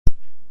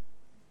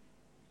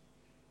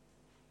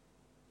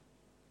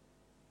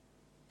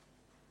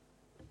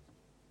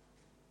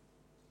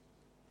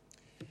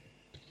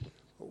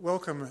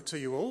Welcome to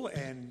you all,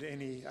 and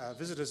any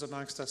visitors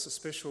amongst us, a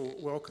special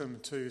welcome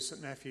to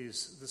St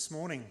Matthew's this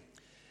morning.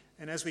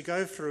 And as we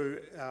go through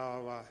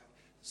our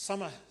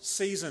summer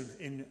season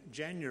in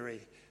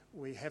January,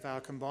 we have our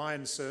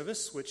combined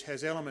service, which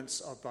has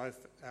elements of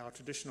both our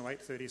traditional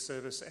 8:30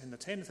 service and the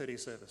 10:30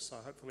 service. So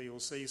hopefully you'll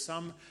see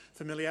some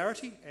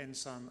familiarity and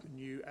some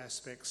new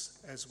aspects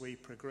as we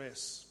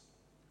progress.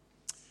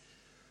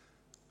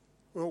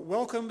 Well,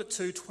 welcome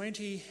to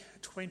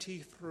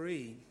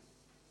 2023.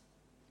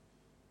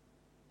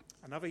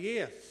 Another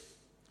year.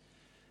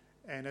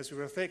 And as we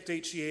reflect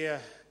each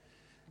year,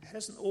 it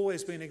hasn't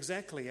always been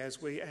exactly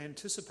as we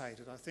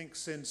anticipated. I think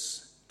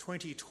since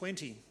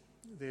 2020,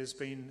 there's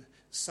been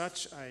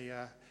such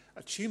a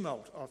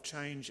tumult of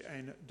change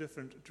and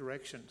different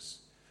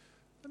directions.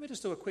 Let me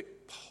just do a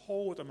quick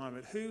poll at the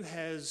moment. Who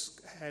has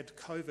had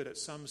COVID at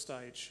some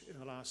stage in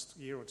the last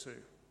year or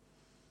two?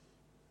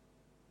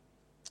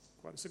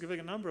 Quite a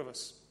significant number of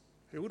us.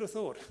 Who would have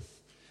thought?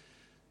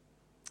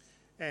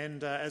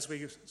 And as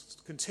we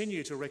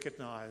continue to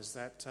recognise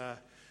that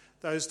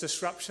those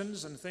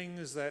disruptions and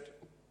things, that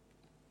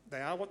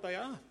they are what they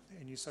are,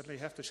 and you suddenly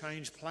have to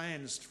change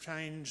plans,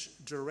 change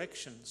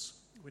directions.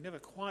 We never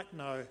quite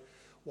know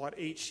what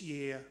each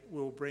year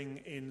will bring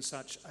in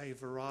such a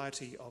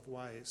variety of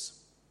ways.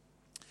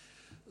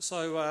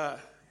 So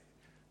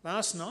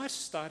last night,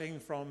 starting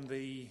from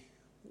the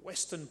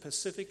Western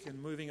Pacific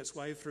and moving its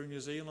way through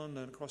New Zealand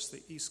and across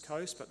the east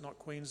coast, but not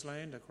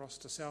Queensland, across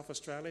to South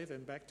Australia,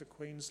 then back to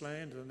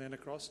Queensland and then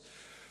across.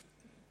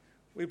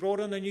 We brought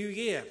in a new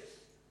year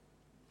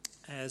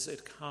as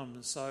it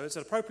comes. So it's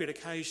an appropriate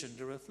occasion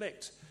to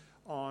reflect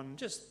on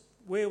just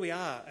where we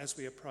are as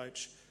we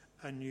approach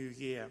a new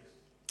year.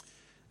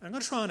 I'm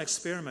going to try an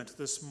experiment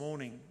this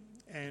morning,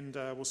 and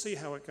we'll see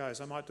how it goes.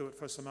 I might do it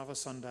for some other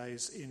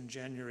Sundays in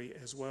January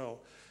as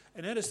well.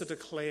 And that is to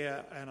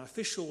declare an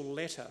official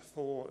letter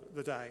for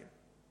the day.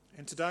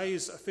 And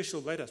today's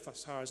official letter,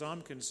 as far as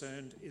I'm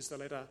concerned, is the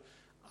letter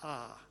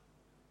R,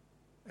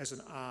 as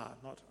an R,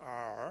 not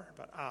R,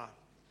 but R.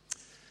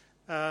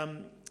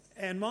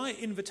 And my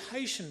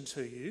invitation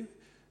to you,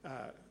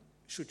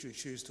 should you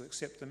choose to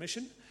accept the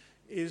mission,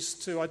 is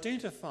to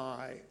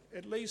identify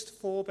at least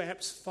 4,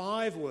 perhaps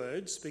 5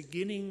 words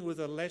beginning with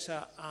the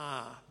letter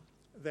R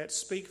that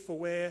speak for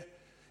where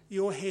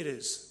your head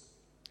is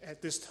at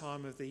this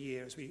time of the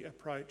year as we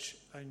approach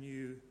a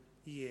new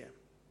year.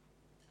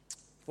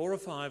 4 or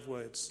 5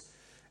 words,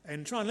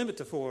 and try and limit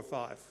to 4 or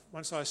 5.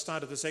 Once I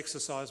started this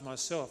exercise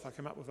myself, I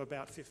came up with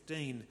about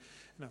 15,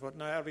 and I thought,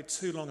 no, it'll be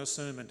too long a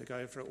sermon to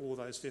go through all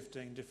those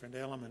 15 different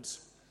elements.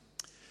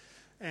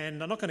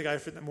 And I'm not going to go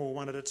through them all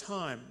one at a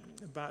time,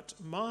 but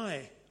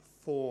my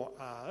 4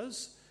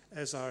 R's,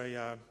 as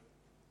I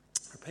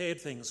prepared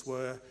things,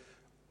 were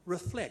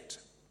reflect.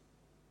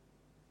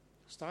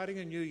 Starting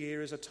a new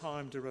year is a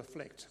time to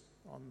reflect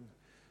on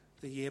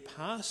the year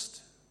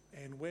past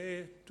and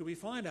where do we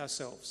find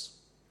ourselves?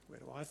 Where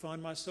do I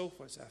find myself?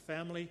 Where's our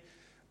family?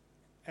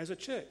 As a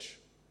church,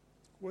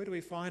 where do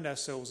we find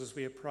ourselves as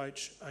we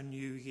approach a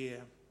new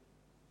year?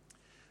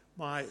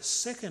 My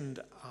second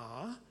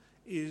R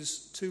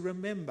is to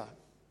remember.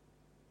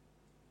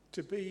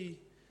 To be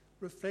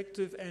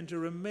reflective and to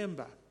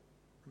remember.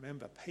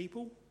 Remember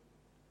people.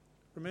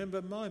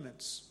 Remember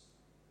moments.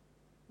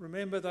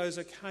 Remember those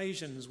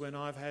occasions when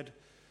I've had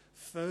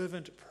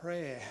fervent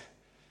prayer.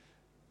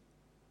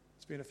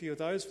 There's been a few of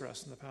those for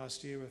us in the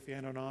past year with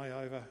Fiona and I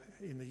over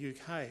in the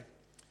UK,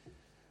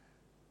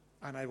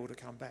 unable to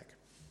come back.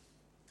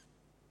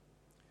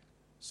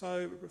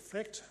 So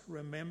reflect,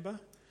 remember,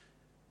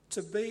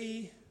 to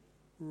be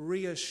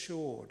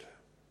reassured.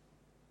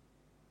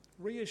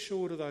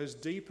 Reassured of those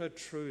deeper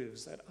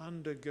truths that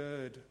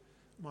undergird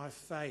my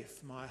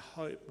faith, my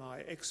hope,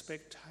 my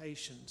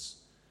expectations,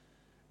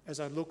 as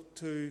I look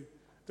to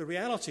the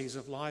realities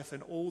of life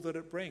and all that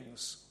it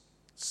brings,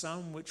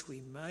 some which we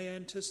may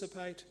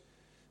anticipate,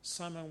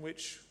 some in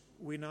which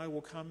we know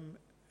will come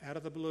out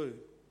of the blue,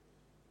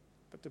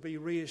 but to be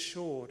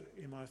reassured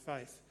in my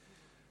faith.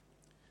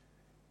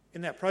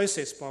 In that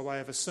process, by way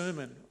of a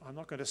sermon, I'm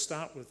not going to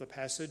start with the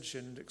passage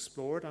and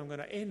explore it. I'm going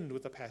to end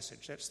with the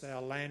passage. That's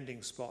our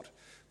landing spot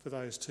for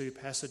those 2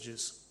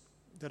 passages.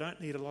 They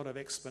don't need a lot of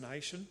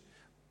explanation,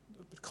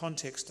 but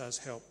context does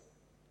help.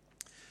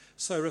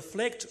 So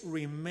reflect,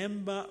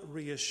 remember,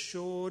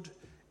 reassured,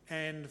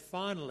 and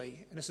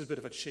finally, and this is a bit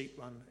of a cheap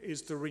one,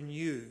 is to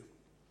renew.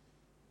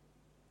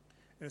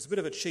 And it's a bit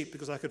of a cheap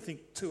because I could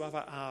think 2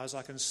 other R's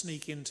I can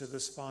sneak into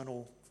this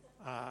final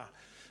R.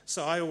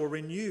 So I will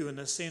renew in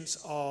the sense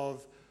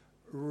of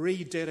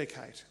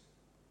rededicate.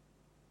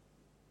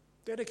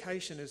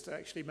 Dedication is to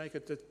actually make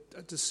a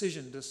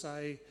decision to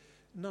say,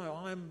 no,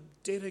 I'm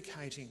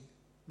dedicating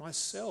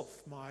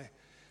myself, my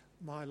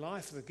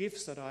life, the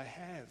gifts that I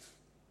have,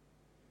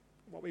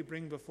 what we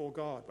bring before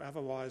God.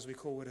 Otherwise, we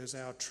call it as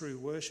our true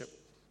worship.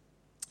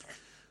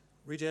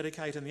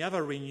 Rededicate, and the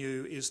other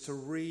renew is to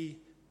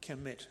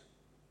recommit.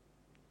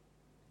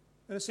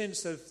 In a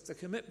sense of the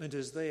commitment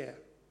is there,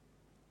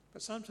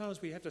 but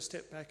sometimes we have to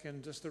step back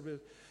and just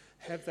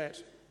have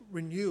that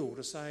renewal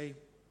to say,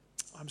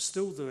 I'm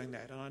still doing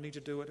that, and I need to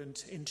do it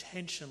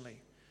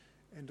intentionally,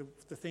 and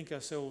to think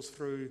ourselves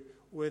through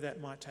where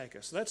that might take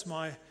us. So that's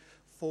my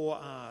 4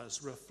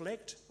 R's: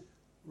 reflect,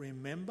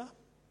 remember,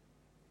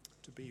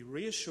 to be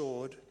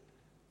reassured,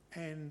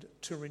 and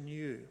to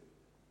renew.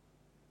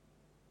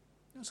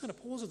 I'm just going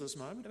to pause at this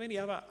moment. Have any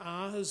other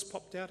R's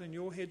popped out in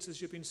your heads as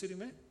you've been sitting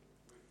there?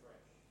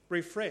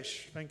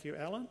 Refresh. Thank you,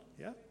 Alan.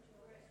 Yeah.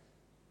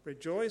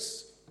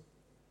 Rejoice.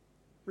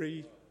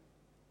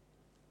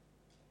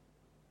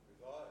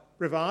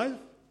 Revive.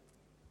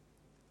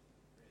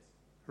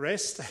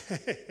 Rest.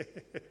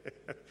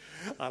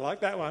 I like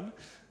that one.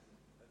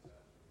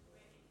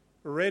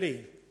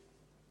 Ready.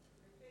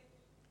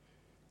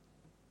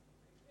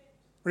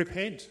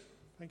 Repent.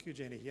 Thank you,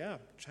 Jenny. Yeah,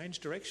 change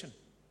direction.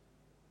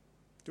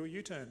 Do a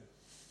U-turn.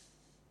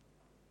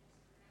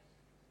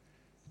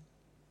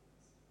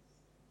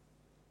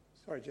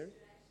 Sorry, Jerry.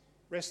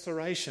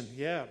 Restoration.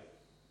 Yeah.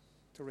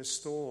 To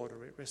restore,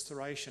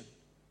 restoration.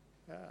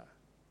 Yeah.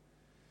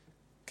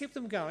 Keep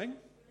them going.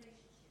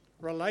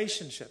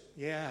 Relationship.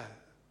 Yeah.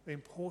 The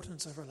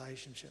importance of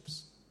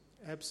relationships.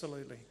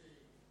 Absolutely.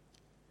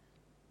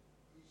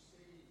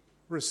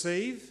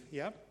 Receive.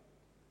 Yeah.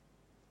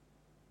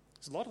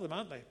 There's a lot of them,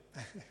 aren't they?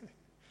 And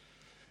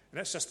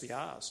that's just the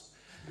R's.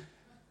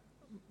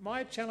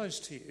 My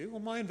challenge to you, or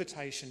my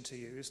invitation to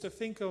you, is to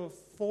think of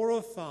 4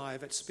 or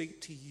 5 that speak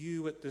to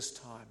you at this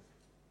time.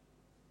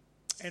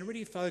 And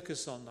really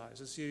focus on those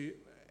as you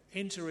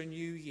enter a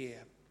new year.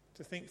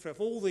 To think for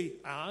all the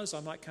R's I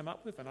might come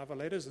up with, and other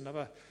letters and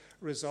other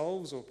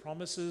resolves or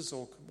promises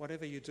or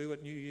whatever you do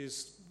at New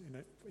Year's,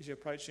 as you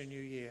approach your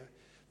new year.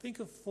 Think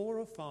of 4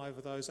 or 5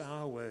 of those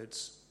R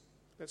words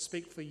that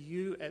speak for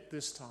you at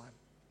this time.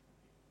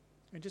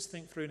 And just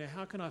think through, now,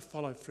 how can I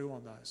follow through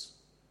on those?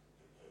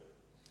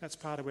 That's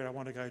part of where I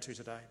want to go to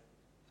today.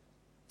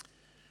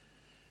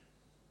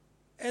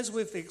 As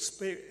we've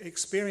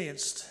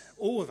experienced,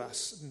 all of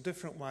us in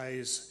different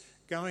ways,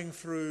 going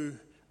through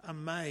a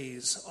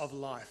maze of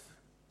life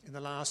in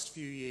the last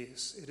few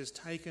years. It has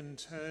taken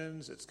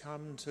turns, it's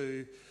come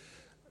to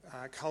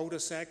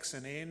cul-de-sacs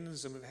and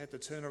ends, and we've had to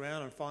turn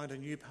around and find a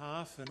new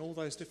path and all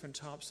those different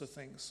types of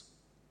things.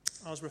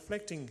 I was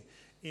reflecting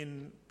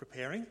in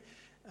preparing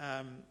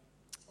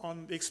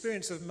on the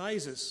experience of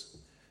mazes.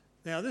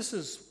 Now, this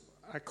is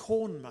a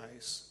corn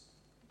maze.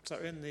 So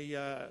in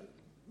the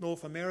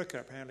North America,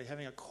 apparently,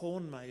 having a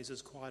corn maze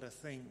is quite a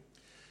thing.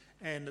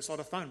 And it's a lot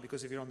of fun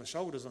because if you're on the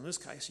shoulders, in this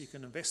case, you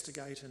can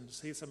investigate and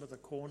see some of the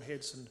corn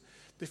heads and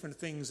different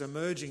things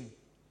emerging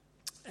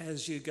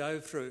as you go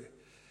through.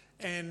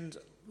 And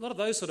a lot of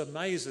those sort of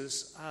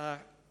mazes are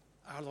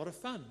a lot of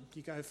fun.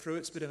 You go through,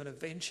 it's a bit of an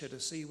adventure to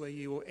see where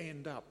you will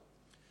end up.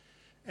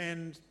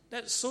 And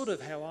that's sort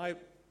of how I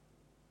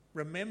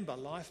remember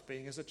life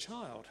being as a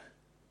child.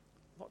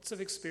 Lots of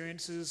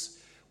experiences.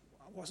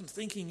 I wasn't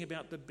thinking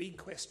about the big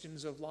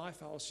questions of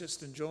life. I was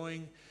just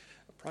enjoying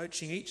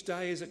approaching each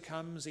day as it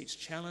comes, each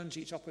challenge,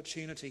 each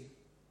opportunity.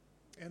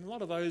 And a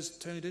lot of those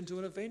turned into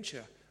an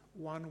adventure,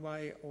 one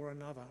way or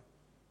another.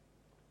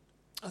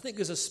 I think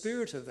there's a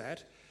spirit of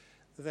that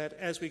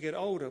as we get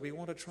older, we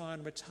want to try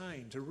and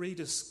retain, to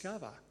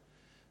rediscover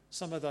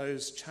some of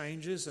those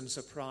changes and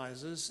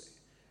surprises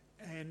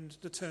and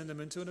to turn them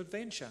into an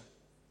adventure.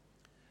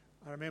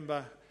 I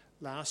remember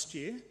last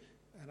year,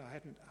 and I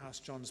hadn't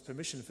asked John's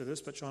permission for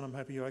this, but John, I'm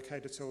hoping you're okay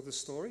to tell this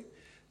story.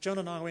 John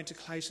and I went to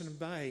Clayton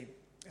Bay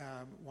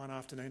one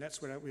afternoon.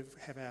 That's where we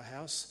have our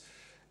house.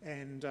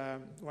 And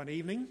one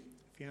evening,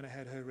 Fiona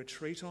had her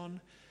retreat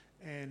on,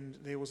 and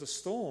there was a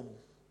storm.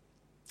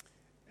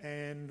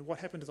 And what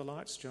happened to the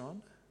lights,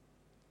 John?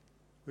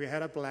 We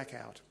had a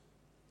blackout,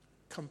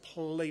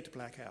 complete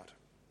blackout.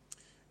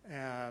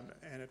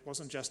 And it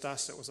wasn't just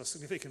us, it was a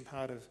significant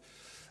part of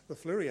the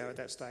Fleurieu at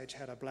that stage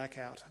had a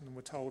blackout, and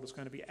we're told it was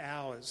going to be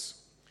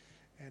hours.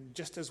 And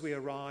just as we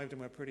arrived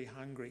and we're pretty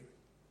hungry,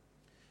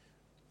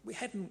 we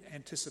hadn't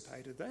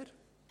anticipated that.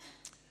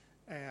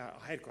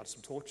 I had got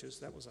some torches,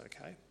 that was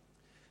okay.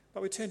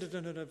 But we turned it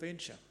into an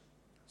adventure.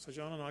 So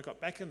John and I got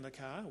back in the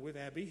car with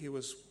Abby, who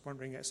was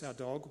wondering, that's our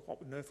dog, what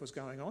on earth was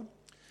going on.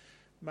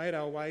 Made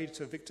our way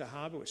to Victor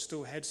Harbour, which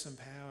still had some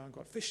power, and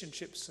got fish and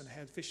chips and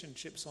had fish and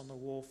chips on the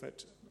wharf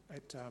at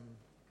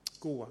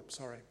Goolwa,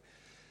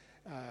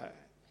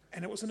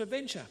 and it was an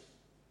adventure.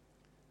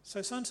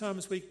 So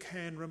sometimes we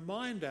can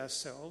remind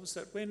ourselves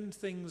that when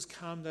things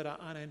come that are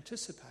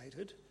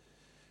unanticipated,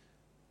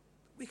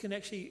 we can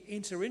actually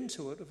enter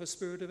into it with a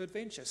spirit of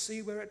adventure,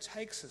 see where it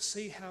takes us,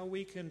 see how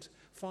we can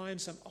find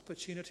some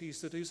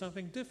opportunities to do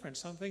something different,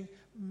 something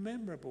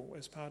memorable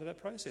as part of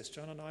that process.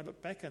 John and I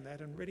look back on that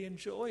and really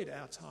enjoyed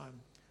our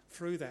time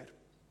through that.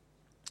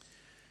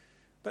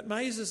 But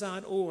mazes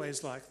aren't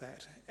always like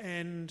that.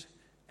 And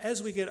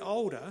as we get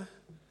older,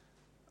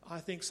 I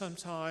think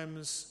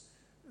sometimes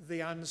the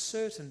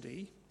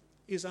uncertainty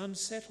is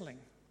unsettling.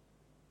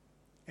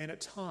 And at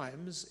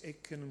times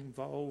it can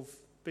involve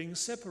being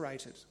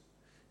separated.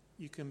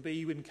 You can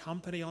be in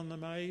company on the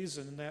maze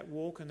and that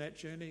walk and that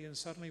journey, and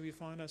suddenly we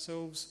find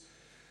ourselves,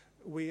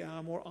 we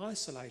are more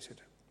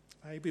isolated.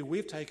 Maybe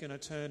we've taken a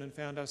turn and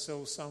found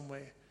ourselves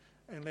somewhere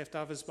and left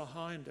others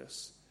behind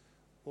us.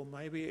 Or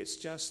maybe it's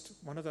just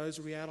one of those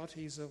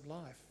realities of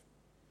life.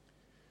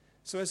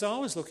 So as I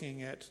was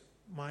looking at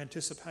my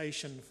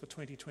anticipation for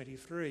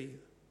 2023,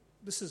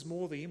 this is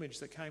more the image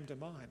that came to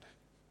mind.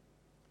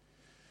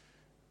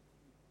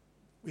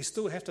 We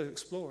still have to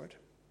explore it.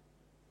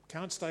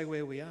 Can't stay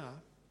where we are,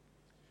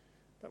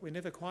 but we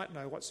never quite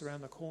know what's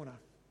around the corner.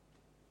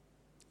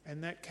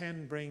 And that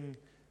can bring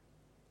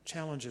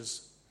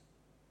challenges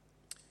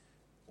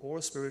or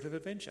a spirit of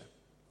adventure,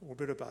 or a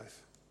bit of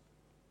both.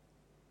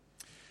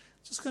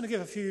 Just going to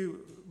give a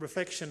few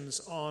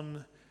reflections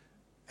on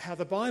how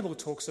the Bible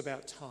talks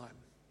about time.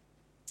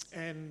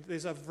 And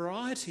there's a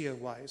variety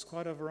of ways,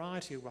 quite a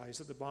variety of ways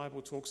that the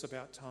Bible talks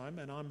about time,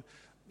 and I'm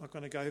not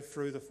going to go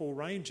through the full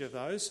range of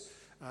those.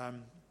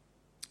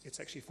 It's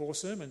actually 4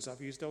 sermons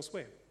I've used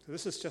elsewhere. So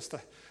this is just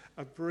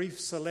a brief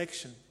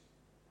selection.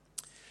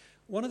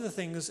 One of the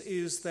things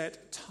is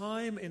that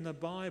time in the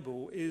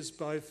Bible is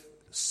both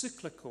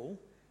cyclical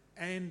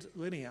and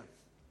linear.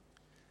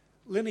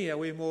 Linear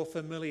we're more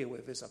familiar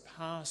with. There's a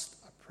past,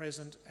 a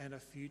present, and a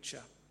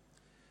future.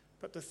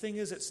 But the thing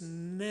is, it's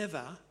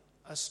never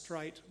a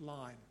straight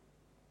line.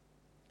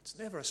 It's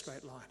never a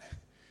straight line.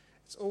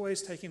 It's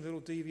always taking little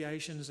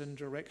deviations and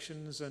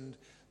directions and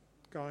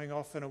going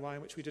off in a way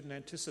in which we didn't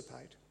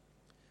anticipate.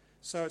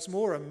 So it's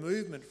more a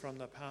movement from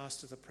the past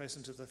to the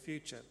present to the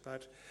future.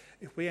 But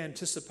if we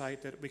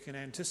anticipate that we can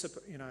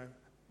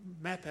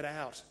map it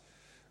out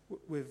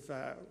with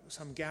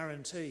some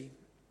guarantee,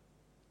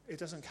 it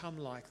doesn't come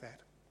like that.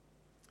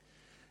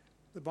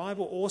 The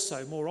Bible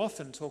also more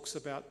often talks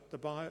about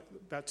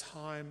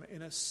time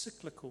in a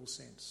cyclical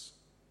sense.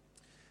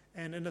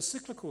 And in a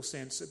cyclical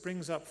sense, it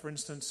brings up, for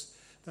instance,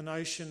 the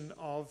notion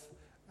of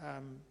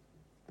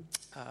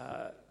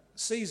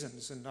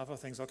seasons and other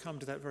things. I'll come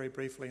to that very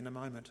briefly in a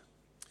moment.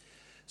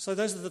 So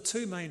those are the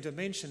 2 main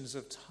dimensions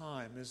of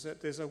time, is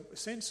that there's a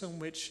sense in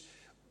which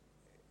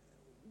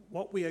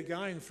what we are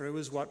going through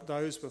is what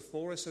those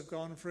before us have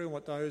gone through and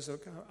what those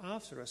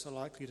after us are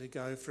likely to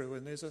go through,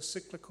 and there's a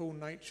cyclical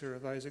nature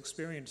of those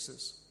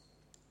experiences.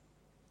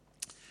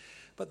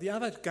 But the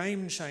other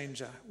game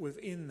changer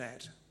within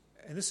that,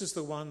 and this is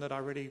the one that I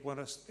really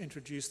want to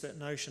introduce, that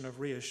notion of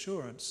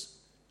reassurance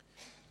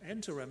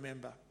and to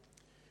remember,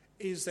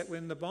 is that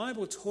when the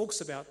Bible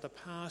talks about the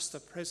past, the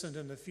present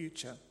and the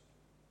future,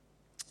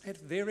 it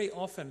very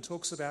often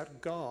talks about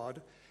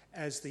God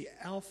as the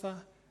Alpha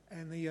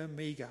and the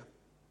Omega,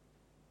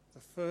 the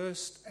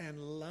first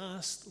and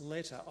last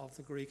letter of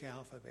the Greek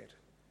alphabet.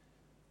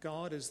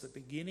 God is the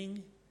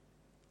beginning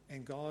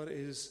and God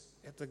is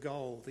at the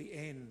goal, the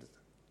end,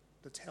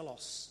 the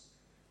telos,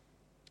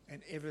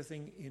 and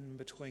everything in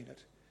between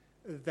it.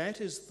 That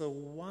is the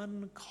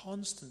one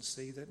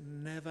constancy that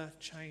never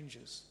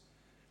changes.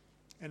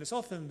 And it's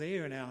often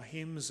there in our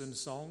hymns and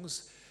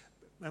songs,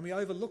 and we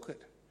overlook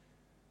it.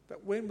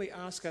 But when we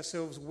ask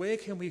ourselves, where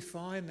can we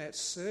find that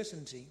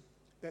certainty,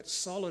 that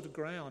solid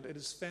ground? It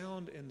is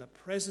found in the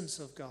presence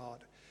of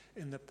God,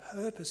 in the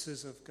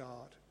purposes of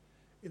God,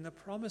 in the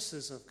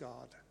promises of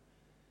God.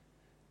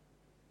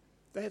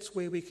 That's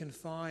where we can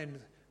find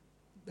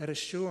that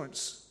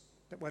assurance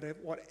that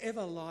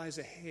whatever lies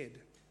ahead,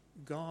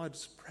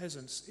 God's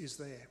presence is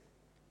there.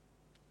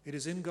 It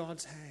is in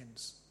God's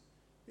hands,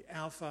 the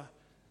Alpha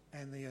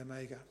and the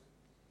Omega.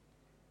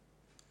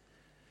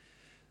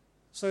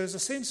 So there's a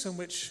sense in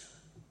which,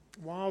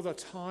 while the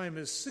time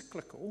is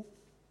cyclical,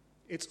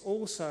 it's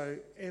also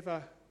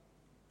ever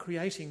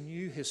creating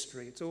new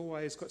history. It's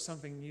always got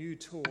something new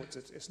towards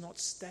it. It's not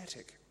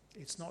static.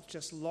 It's not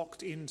just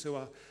locked into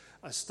a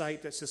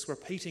state that's just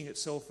repeating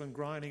itself and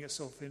grinding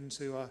itself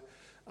into a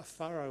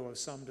furrow of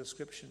some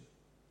description.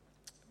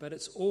 But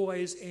it's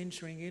always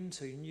entering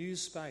into new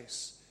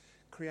space,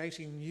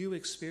 creating new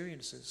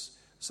experiences,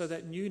 so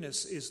that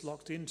newness is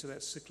locked into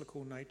that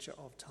cyclical nature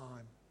of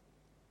time.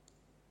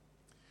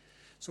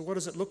 So what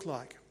does it look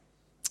like?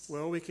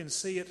 Well, we can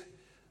see it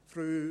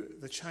through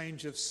the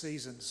change of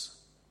seasons.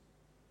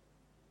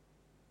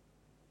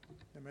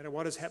 No matter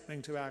what is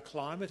happening to our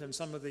climate and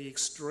some of the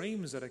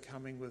extremes that are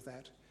coming with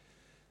that,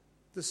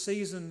 the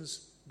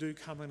seasons do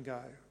come and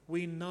go.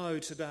 We know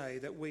today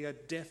that we are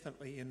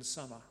definitely in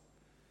summer.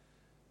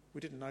 We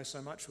didn't know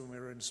so much when we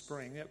were in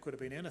spring. It could have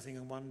been anything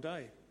in one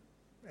day,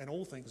 and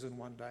all things in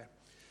one day.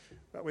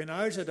 But we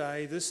know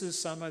today this is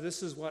summer.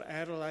 This is what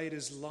Adelaide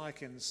is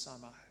like in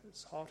summer.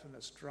 It's hot and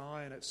it's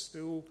dry and it's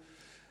still,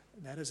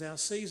 and that is our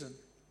season.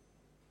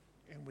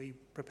 And we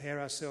prepare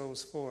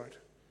ourselves for it.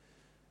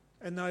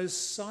 And those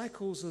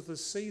cycles of the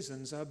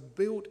seasons are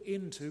built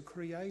into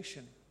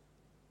creation.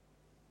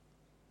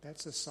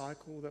 That's a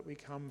cycle that we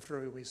come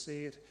through. We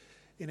see it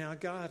in our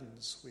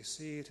gardens. We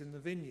see it in the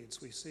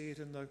vineyards. We see it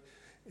in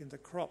the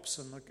crops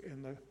and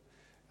in the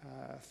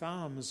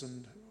farms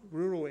and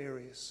rural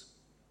areas.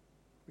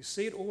 We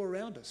see it all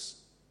around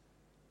us.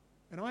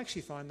 And I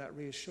actually find that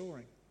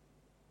reassuring,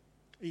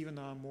 even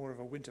though I'm more of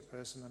a winter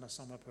person than a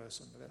summer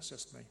person, but that's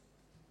just me.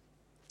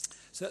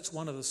 So that's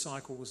one of the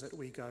cycles that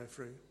we go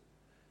through.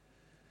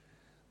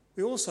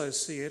 We also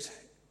see it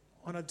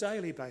on a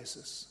daily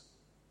basis.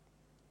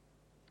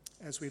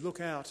 as we look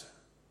out,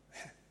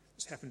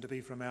 this happened to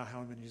be from our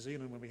home in New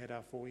Zealand when we had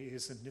our 4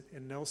 years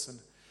in Nelson,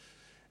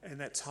 and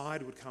that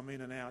tide would come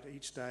in and out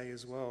each day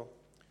as well.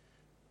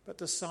 But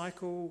the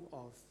cycle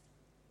of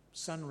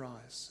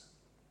sunrise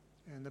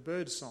and the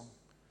bird song.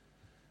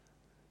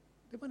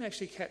 Did one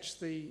actually catch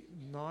the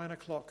 9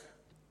 o'clock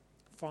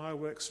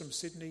fireworks from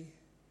Sydney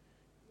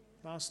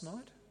last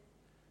night?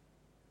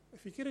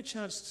 If you get a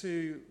chance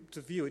to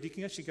view it, you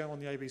can actually go on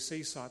the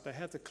ABC site. They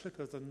have the clip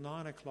of the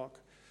 9 o'clock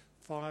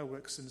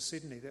fireworks in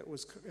Sydney that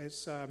was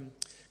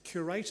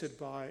curated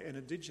by an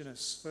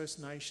Indigenous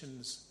First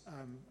Nations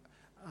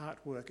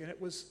artwork, and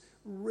it was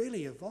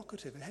really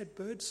evocative. It had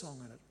birdsong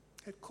in it,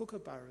 had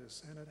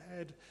kookaburras, and it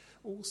had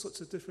all sorts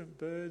of different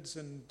birds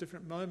and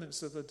different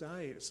moments of the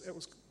day. It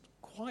was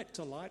quite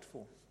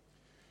delightful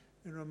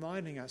in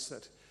reminding us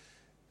that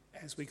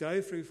as we go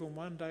through from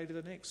one day to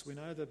the next, we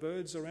know the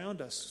birds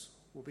around us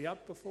will be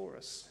up before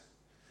us.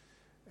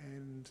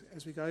 And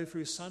as we go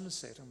through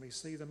sunset, and we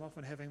see them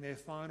often having their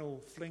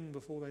final fling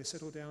before they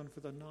settle down for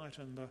the night,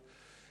 and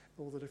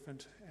all the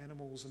different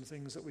animals and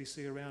things that we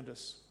see around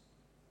us.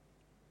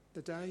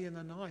 The day and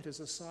the night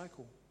is a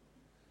cycle.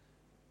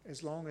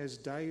 As long as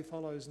day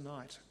follows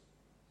night,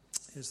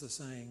 as the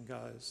saying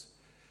goes.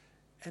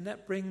 And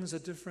that brings a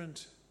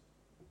different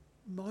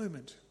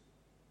moment,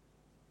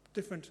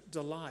 different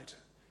delight,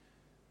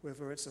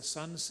 whether it's a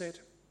sunset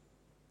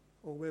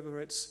or whether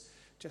it's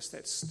just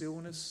that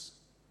stillness.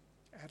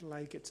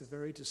 Adelaide gets a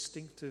very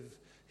distinctive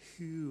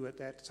hue at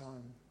that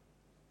time.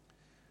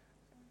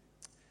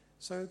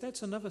 So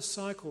that's another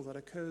cycle that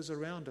occurs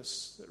around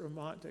us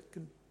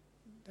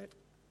that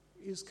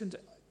is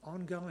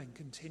ongoing,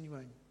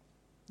 continuing.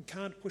 You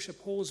can't push a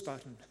pause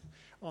button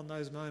on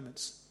those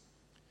moments.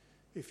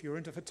 If you're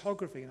into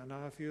photography, and I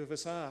know a few of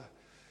us are,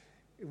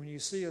 when you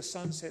see a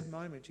sunset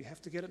moment, you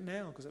have to get it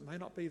now because it may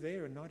not be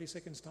there in 90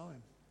 seconds'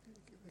 time.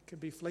 It can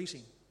be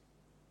fleeting.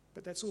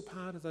 But that's all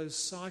part of those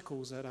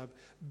cycles that are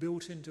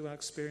built into our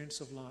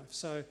experience of life.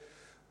 So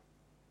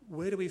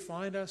where do we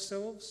find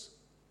ourselves?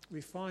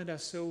 We find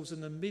ourselves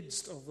in the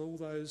midst of all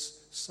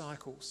those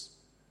cycles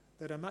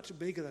that are much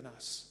bigger than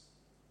us.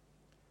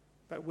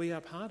 But we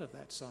are part of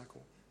that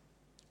cycle.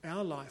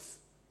 Our life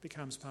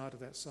becomes part of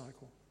that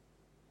cycle.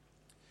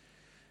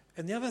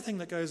 And the other thing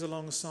that goes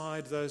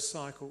alongside those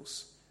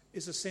cycles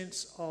is a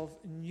sense of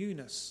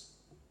newness,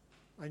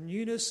 a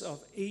newness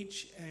of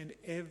each and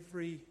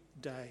every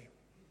day.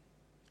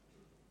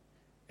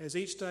 As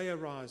each day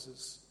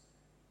arises,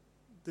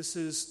 this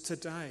is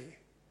today,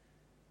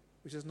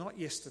 which is not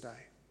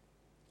yesterday,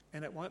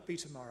 and it won't be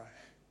tomorrow.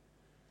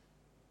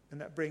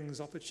 And that brings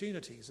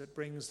opportunities, it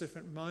brings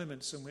different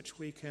moments in which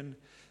we can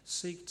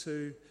seek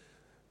to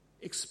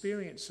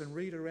experience and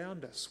read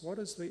around us. What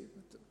is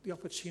the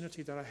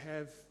opportunity that I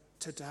have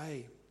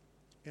today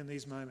in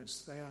these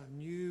moments? They are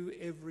new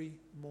every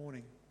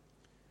morning.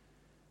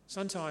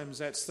 Sometimes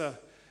that's the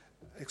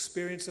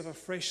experience of a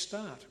fresh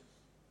start.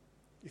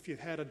 If you've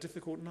had a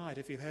difficult night,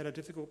 if you've had a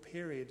difficult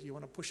period, you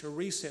want to push a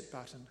reset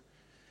button.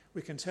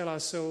 We can tell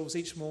ourselves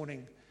each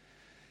morning,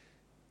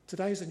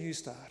 today's a new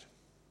start,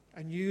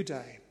 a new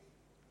day.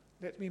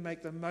 Let me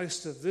make the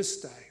most of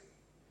this day.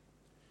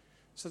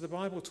 So the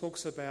Bible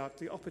talks about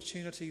the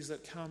opportunities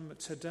that come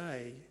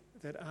today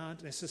that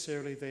aren't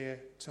necessarily there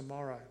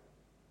tomorrow.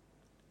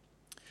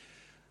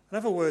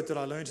 Another word that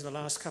I learned in the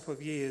last couple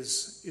of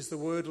years is the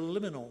word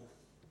liminal.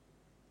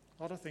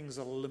 A lot of things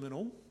are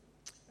liminal.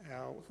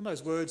 One of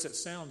those words that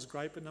sounds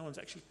great, but no one's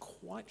actually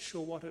quite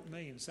sure what it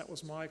means. That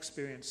was my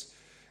experience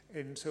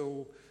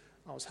until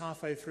I was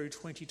halfway through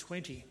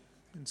 2020,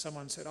 and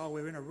someone said,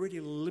 we're in a really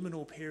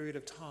liminal period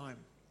of time.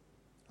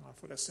 And I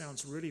thought that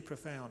sounds really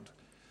profound.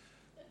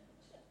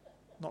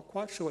 Not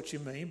quite sure what you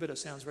mean, but it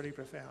sounds really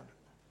profound.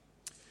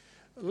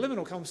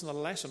 Liminal comes from the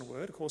Latin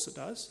word, of course it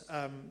does,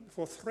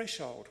 for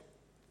threshold,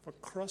 for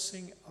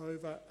crossing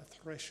over a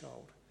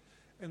threshold.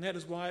 And that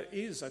is why it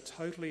is a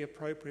totally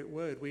appropriate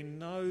word. We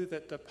know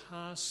that the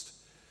past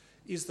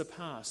is the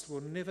past.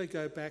 We'll never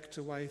go back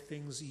to the way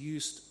things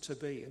used to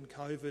be. And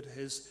COVID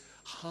has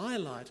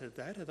highlighted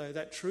that, although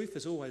that truth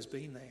has always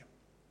been there.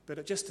 But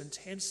it just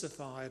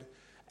intensified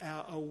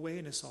our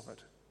awareness of it.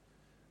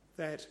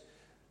 That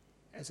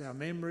as our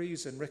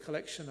memories and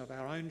recollection of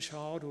our own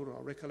childhood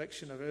or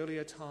recollection of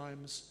earlier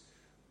times,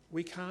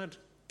 we can't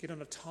get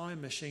on a time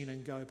machine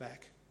and go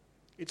back.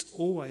 It's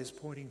always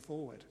pointing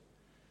forward.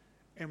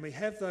 And we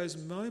have those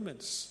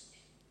moments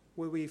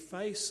where we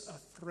face a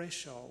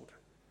threshold,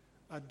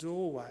 a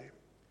doorway,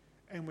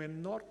 and we're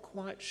not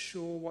quite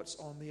sure what's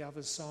on the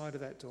other side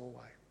of that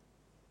doorway.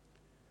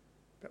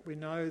 But we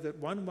know that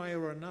one way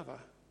or another,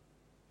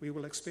 we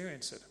will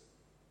experience it.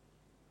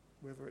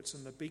 Whether it's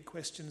in the big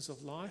questions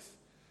of life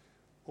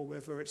or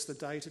whether it's the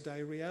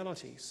day-to-day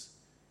realities.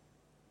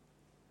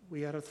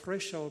 We are at a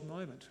threshold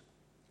moment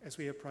as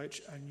we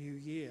approach a new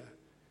year.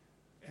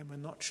 And we're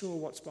not sure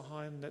what's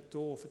behind that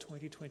door for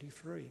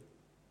 2023.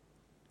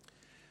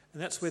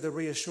 And that's where the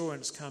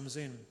reassurance comes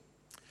in.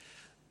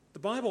 The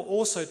Bible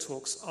also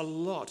talks a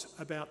lot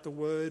about the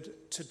word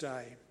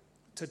today.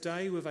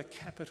 Today with a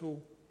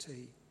capital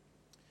T.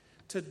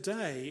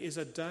 Today is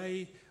a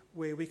day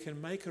where we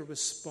can make a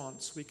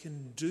response. We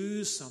can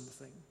do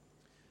something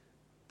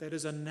that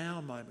is a now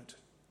moment.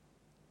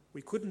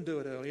 We couldn't do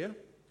it earlier.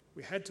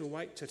 We had to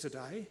wait till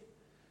today.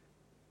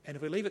 And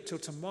if we leave it till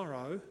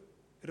tomorrow,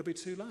 it'll be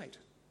too late.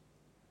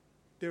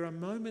 There are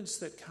moments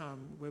that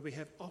come where we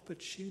have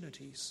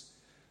opportunities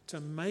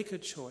to make a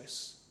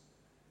choice.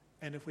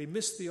 And if we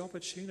miss the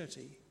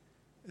opportunity,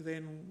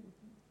 then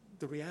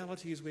the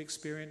reality is we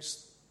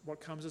experience what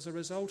comes as a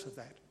result of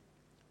that.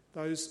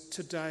 Those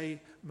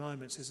today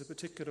moments, there's a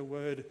particular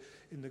word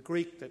in the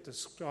Greek that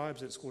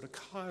describes it. It's called a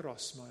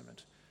kairos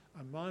moment,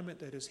 a moment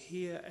that is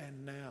here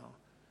and now,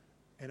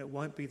 and it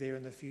won't be there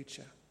in the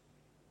future.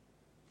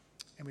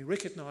 And we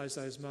recognise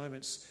those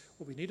moments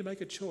where we need to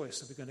make a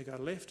choice. Are we going to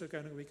go left or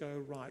going to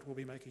go right? Will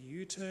we make a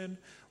U-turn,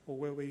 or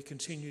will we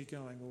continue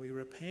going? Will we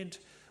repent,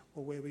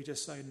 or will we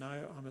just say,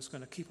 no, I'm just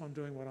going to keep on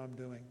doing what I'm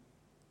doing?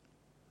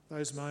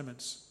 Those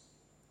moments.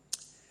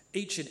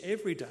 Each and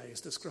every day is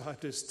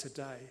described as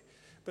today,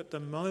 but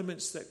the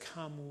moments that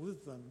come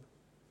with them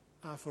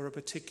are for a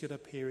particular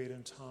period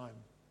in time.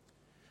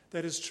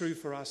 That is true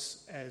for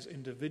us as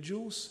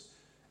individuals,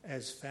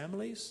 as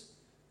families,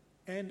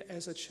 and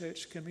as a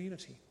church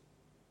community.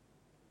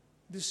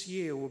 This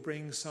year will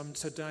bring some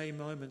today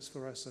moments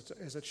for us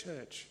as a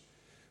church.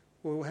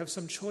 We'll have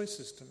some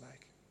choices to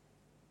make,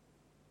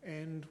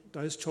 and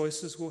those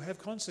choices will have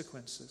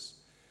consequences.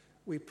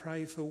 We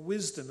pray for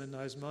wisdom in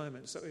those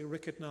moments, that we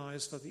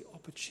recognise for the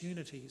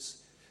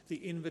opportunities,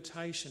 the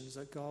invitations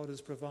that God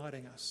is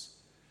providing us.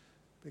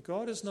 But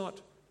God is not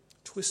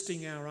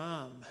twisting our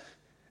arm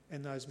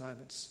in those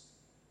moments,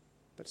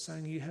 but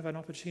saying you have an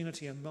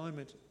opportunity, a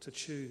moment to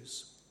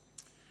choose.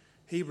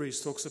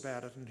 Hebrews talks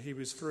about it in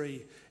Hebrews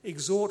 3.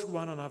 Exhort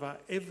one another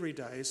every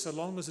day, so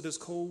long as it is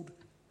called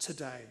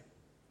today,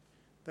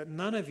 that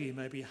none of you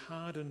may be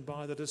hardened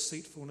by the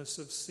deceitfulness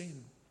of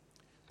sin.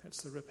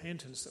 That's the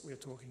repentance that we're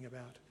talking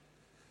about.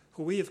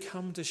 For we have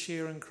come to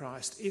share in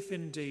Christ, if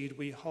indeed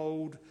we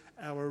hold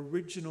our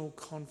original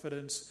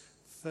confidence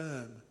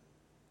firm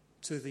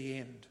to the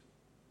end.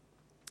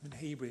 In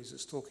Hebrews,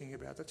 it's talking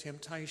about the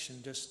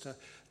temptation just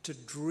to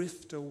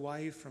drift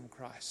away from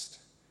Christ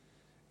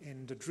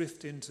and to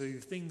drift into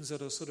things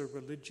that are sort of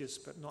religious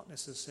but not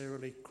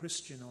necessarily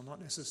Christian or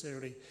not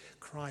necessarily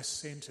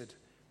Christ-centred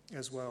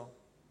as well.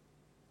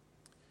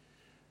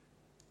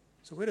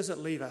 So where does it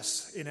leave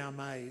us in our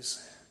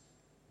maze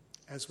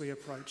as we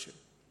approach it?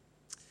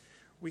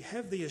 We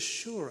have the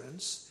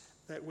assurance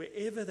that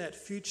wherever that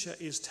future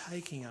is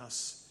taking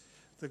us,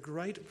 the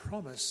great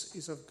promise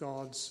is of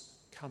God's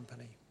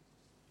company.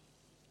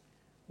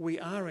 We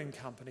are in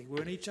company.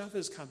 We're in each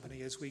other's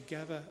company as we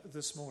gather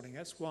this morning.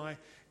 That's why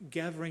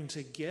gathering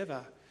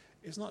together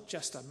is not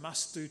just a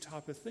must-do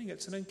type of thing.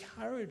 It's an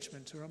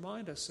encouragement to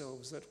remind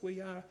ourselves that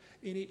we are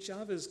in each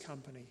other's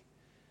company.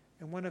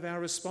 And one of our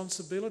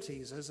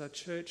responsibilities as a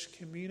church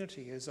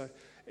community, as an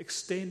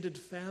extended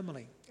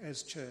family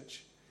as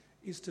church,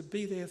 is to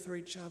be there for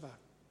each other,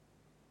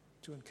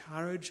 to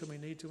encourage, and we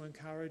need to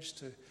encourage,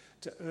 to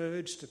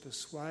urge, to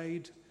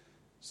persuade,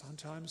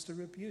 sometimes to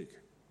rebuke.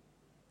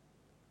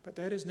 But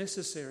that is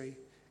necessary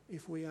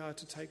if we are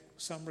to take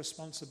some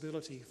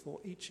responsibility for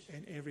each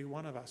and every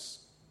one of us.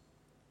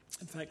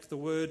 In fact, the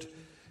word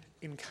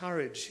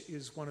encourage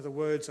is one of the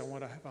words I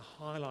want to have a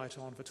highlight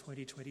on for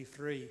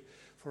 2023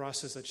 for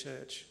us as a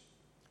church.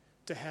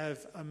 To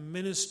have a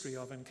ministry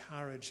of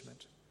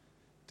encouragement,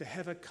 to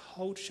have a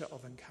culture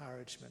of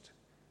encouragement,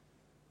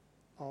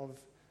 of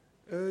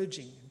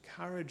urging,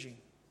 encouraging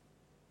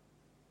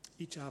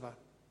each other.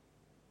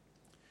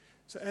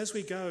 So as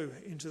we go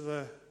into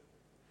the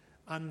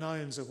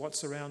unknowns of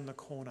what's around the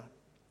corner,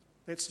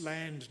 let's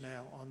land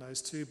now on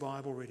those two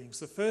Bible readings.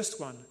 The first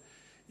one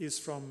is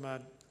from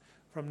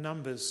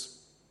Numbers,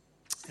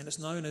 and it's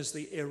known as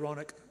the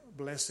Aaronic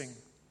blessing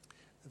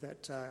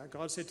that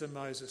God said to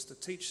Moses to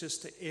teach this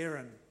to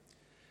Aaron,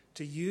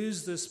 to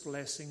use this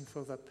blessing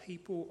for the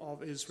people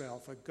of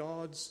Israel, for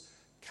God's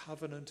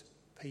covenant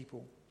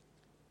people.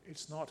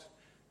 It's not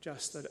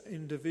just an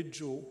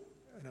individual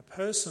and a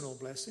personal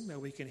blessing, though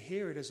we can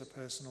hear it as a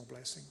personal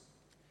blessing.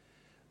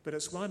 But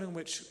it's one in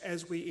which,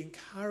 as we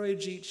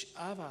encourage each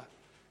other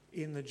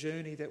in the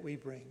journey that we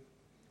bring,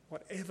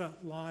 whatever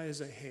lies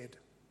ahead,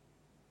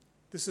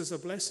 this is a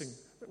blessing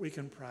that we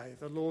can pray.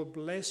 The Lord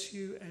bless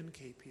you and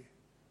keep you.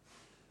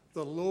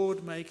 The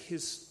Lord make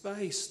his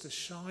face to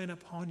shine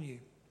upon you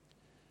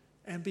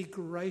and be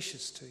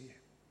gracious to you.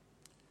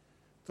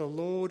 The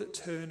Lord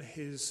turn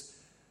his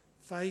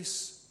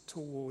face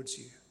towards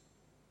you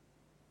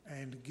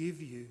and give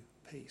you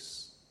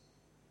peace.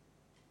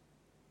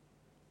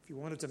 If you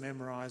wanted to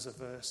memorize a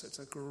verse, it's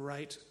a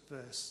great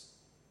verse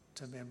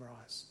to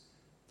memorize.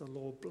 The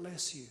Lord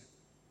bless you,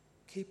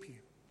 keep you,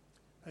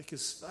 make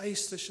his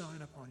face to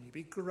shine upon you,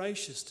 be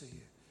gracious to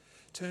you,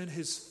 turn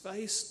his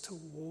face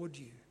toward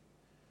you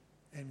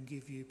and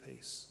give you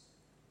peace.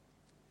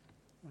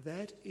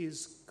 That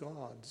is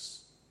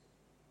God's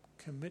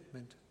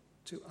commitment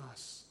to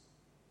us.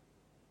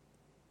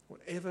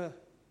 Whatever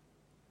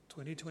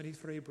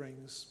 2023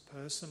 brings,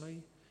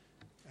 personally,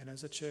 and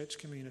as a church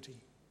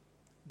community.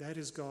 That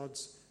is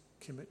God's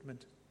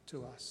commitment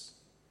to us.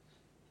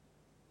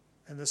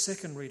 And the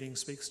second reading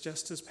speaks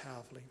just as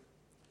powerfully.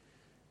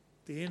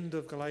 The end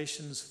of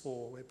Galatians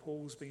 4, where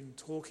Paul's been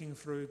talking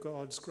through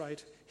God's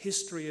great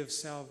history of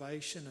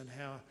salvation and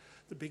how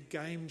the big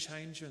game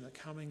changer and the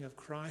coming of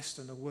Christ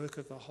and the work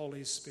of the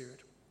Holy Spirit.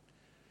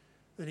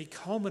 Then he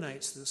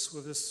culminates this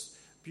with this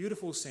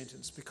beautiful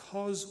sentence: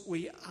 because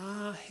we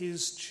are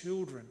his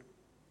children,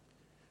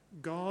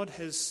 God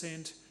has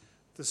sent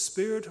the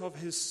Spirit of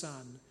his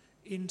Son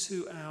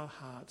into our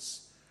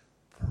hearts,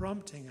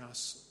 prompting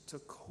us to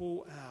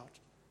call out,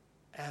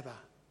 Abba,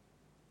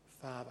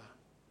 Father.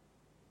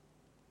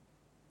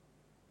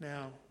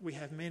 Now, we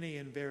have many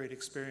and varied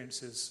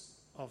experiences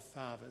of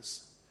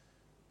fathers.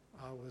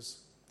 I was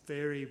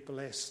very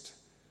blessed,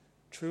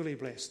 truly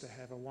blessed, to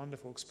have a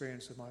wonderful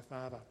experience with my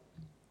father.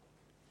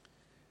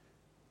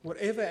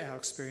 Whatever our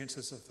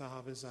experiences of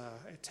fathers are,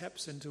 it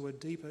taps into a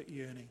deeper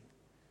yearning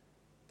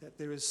that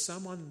there is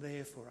someone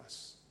there for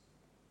us,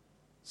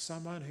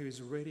 someone who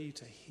is ready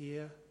to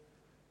hear,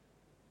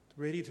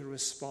 ready to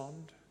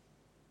respond.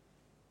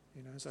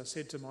 You know, as I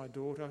said to my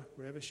daughter,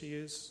 wherever she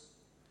is,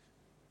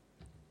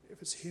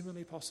 if it's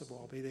humanly possible,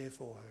 I'll be there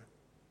for her.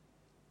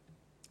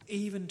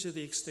 Even to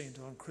the extent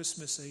on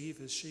Christmas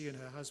Eve, as she and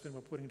her husband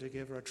were putting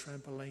together a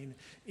trampoline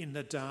in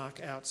the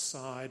dark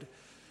outside,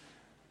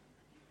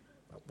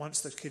 once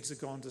the kids had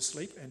gone to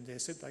sleep, and they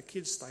said the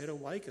kids stayed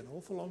awake an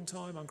awful long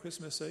time on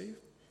Christmas Eve.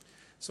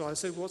 So I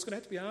said, well, it's going to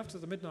have to be after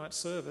the midnight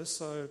service,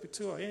 so at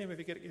 2 a.m. if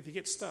you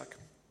get stuck,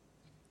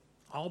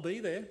 I'll be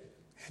there.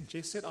 And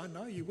Jess said, I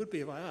know you would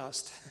be if I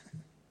asked.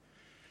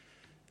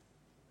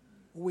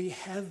 We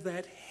have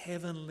that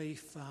heavenly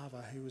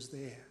Father who is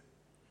there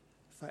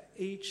for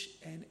each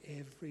and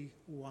every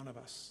one of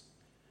us.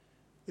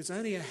 There's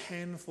only a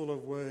handful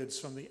of words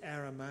from the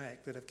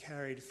Aramaic that have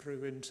carried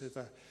through into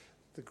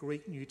the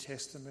Greek New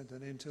Testament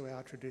and into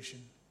our tradition.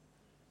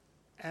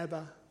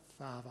 Abba,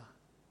 Father,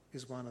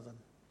 is one of them.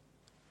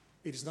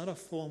 It is not a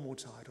formal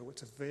title,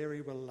 it's a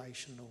very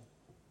relational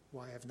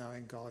way of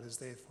knowing God is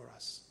there for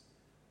us.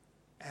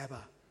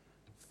 Abba,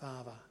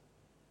 Father.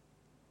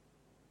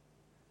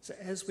 So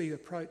as we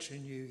approach a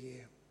new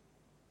year,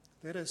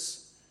 let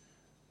us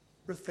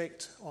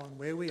reflect on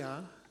where we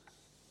are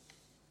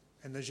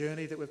and the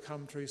journey that we've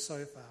come through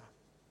so far.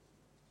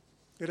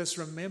 Let us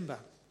remember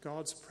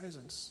God's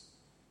presence.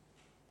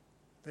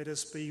 Let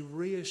us be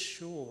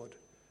reassured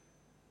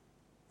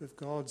with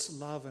God's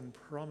love and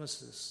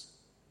promises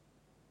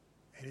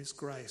and his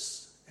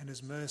grace and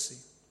his mercy.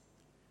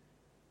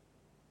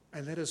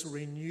 And let us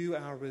renew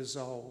our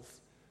resolve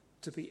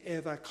to be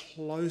ever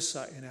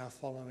closer in our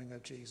following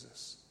of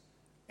Jesus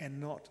and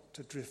not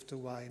to drift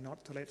away,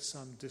 not to let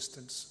some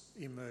distance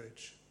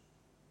emerge.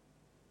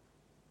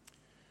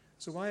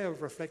 As a way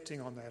of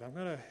reflecting on that, I'm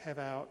going to have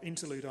our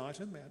interlude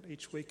item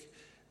each week,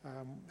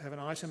 have an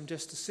item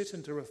just to sit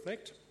and to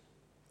reflect.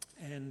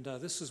 And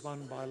this is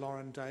one by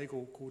Lauren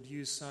Daigle called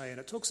You Say, and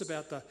it talks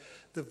about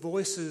the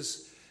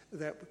voices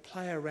that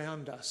play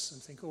around us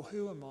and think, oh,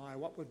 who am I?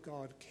 What would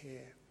God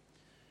care?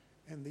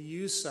 And the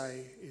You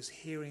Say is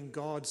hearing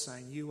God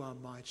saying, you are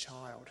my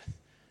child.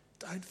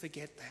 Don't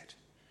forget that,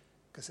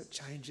 because it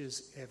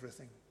changes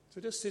everything.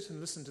 So just sit and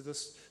listen to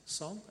this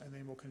song, and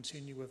then we'll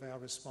continue with our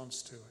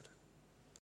response to it.